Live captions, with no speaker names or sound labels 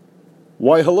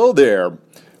Why, hello there,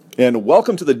 and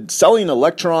welcome to the Selling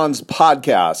Electrons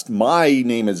podcast. My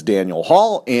name is Daniel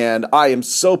Hall, and I am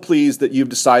so pleased that you've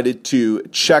decided to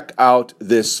check out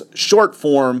this short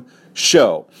form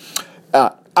show.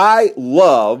 I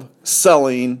love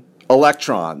selling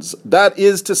electrons. That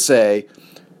is to say,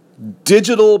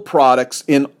 digital products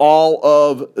in all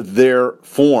of their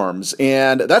forms,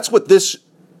 and that's what this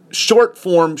short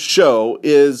form show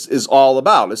is all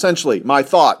about. Essentially, my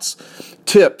thoughts,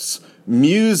 tips,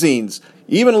 musings,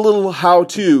 even a little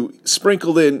how-to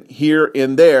sprinkled in here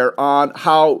and there on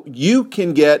how you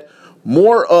can get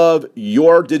more of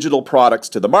your digital products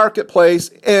to the marketplace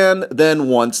and then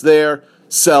once there,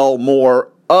 sell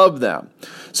more of them.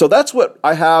 So that's what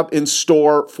I have in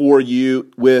store for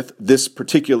you with this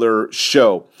particular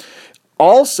show.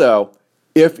 Also,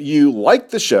 if you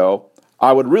like the show,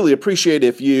 I would really appreciate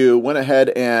if you went ahead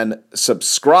and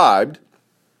subscribed.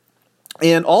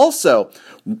 And also,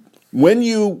 when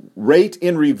you rate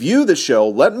and review the show,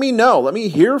 let me know. Let me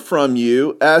hear from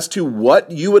you as to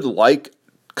what you would like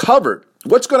covered.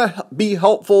 What's going to be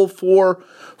helpful for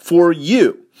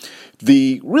you.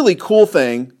 The really cool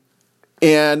thing,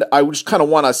 and I just kind of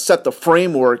want to set the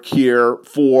framework here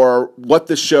for what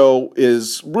the show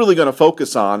is really going to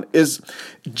focus on, is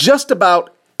just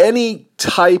about any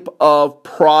type of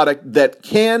product that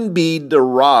can be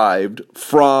derived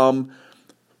from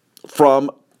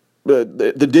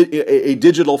a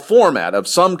digital format of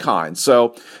some kind.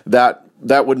 So that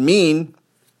would mean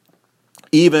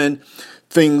even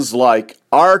things like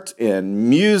art and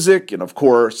music and, of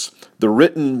course, the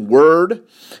written word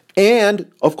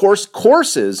and, of course,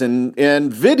 courses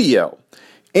and video.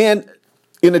 And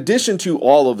in addition to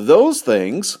all of those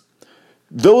things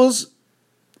that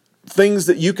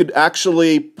you could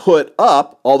actually put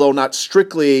up, although not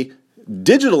strictly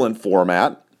digital in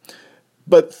format,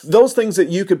 but those things that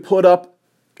you could put up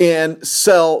and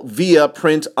sell via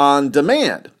print on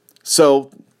demand. So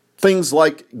things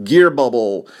like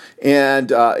Gearbubble and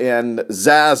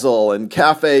Zazzle and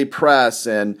Cafe Press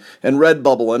and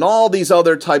Redbubble and all these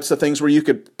other types of things where you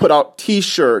could put out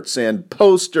T-shirts and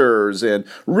posters and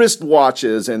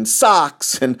wristwatches and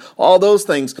socks and all those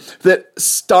things that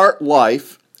start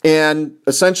life, and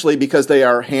essentially because they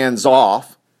are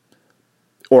hands-off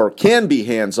or can be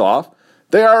hands-off,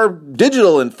 they are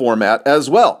digital in format as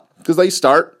well, because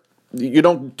you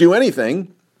don't do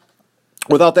anything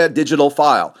without that digital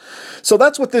file. So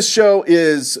that's what this show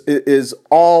is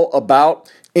all about.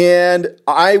 And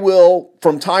I will,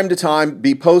 from time to time,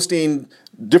 be posting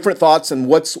different thoughts on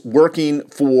what's working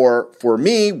for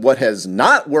me, what has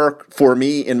not worked for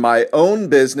me in my own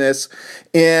business.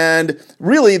 And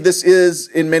really, this is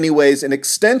in many ways an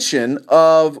extension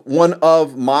of one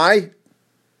of my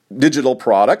digital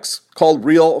products called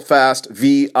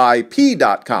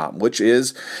RealFastVIP.com, which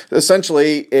is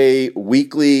essentially a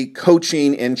weekly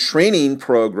coaching and training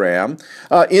program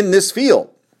in this field,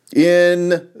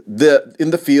 in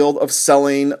the field of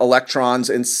selling electrons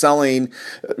and selling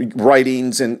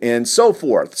writings and so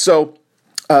forth. So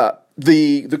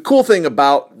the cool thing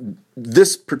about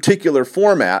this particular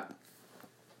format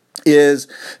is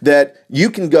that you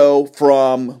can go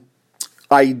from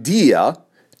idea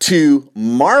to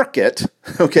market,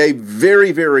 okay,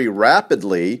 very, very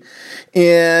rapidly.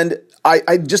 And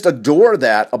I just adore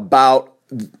that about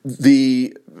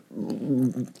the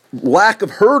lack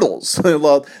of hurdles,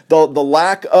 the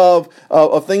lack of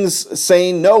things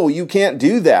saying, no, you can't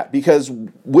do that, because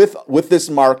with this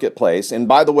marketplace, and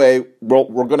by the way,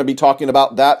 we're going to be talking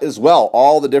about that as well,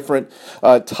 all the different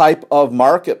type of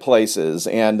marketplaces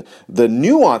and the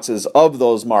nuances of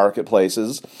those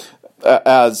marketplaces,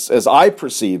 as I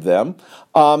perceive them,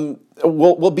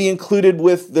 will be included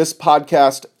with this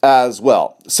podcast as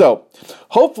well. So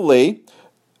hopefully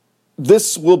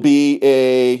this will be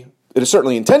it is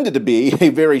certainly intended to be a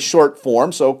very short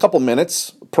form, so a couple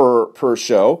minutes per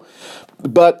show.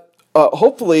 But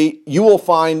hopefully you will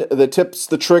find the tips,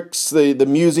 the tricks, the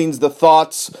musings, the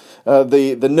thoughts,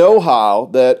 the know-how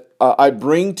that I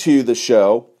bring to the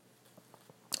show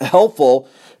helpful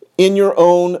in your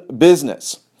own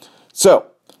business. So,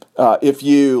 if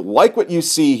you like what you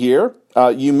see here,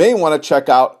 you may want to check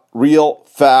out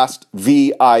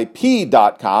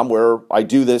RealFastVIP.com, where I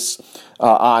do this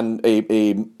on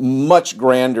a much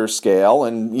grander scale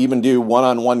and even do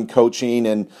one-on-one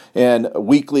coaching and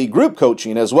weekly group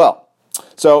coaching as well.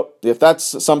 So, if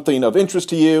that's something of interest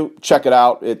to you, check it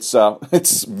out. It's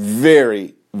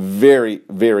very, very,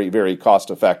 very, very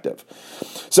cost effective.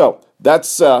 So,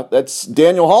 that's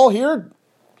Daniel Hall here.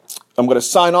 I'm going to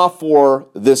sign off for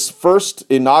this first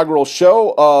inaugural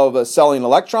show of Selling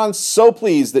Electrons. So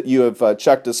pleased that you have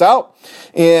checked us out.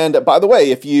 And by the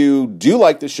way, if you do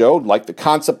like the show, like the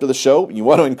concept of the show, you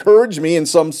want to encourage me in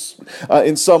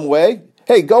some way,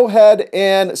 hey, go ahead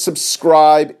and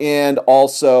subscribe and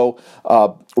also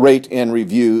rate and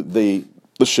review the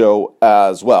show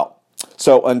as well.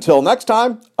 So until next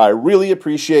time, I really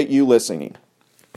appreciate you listening.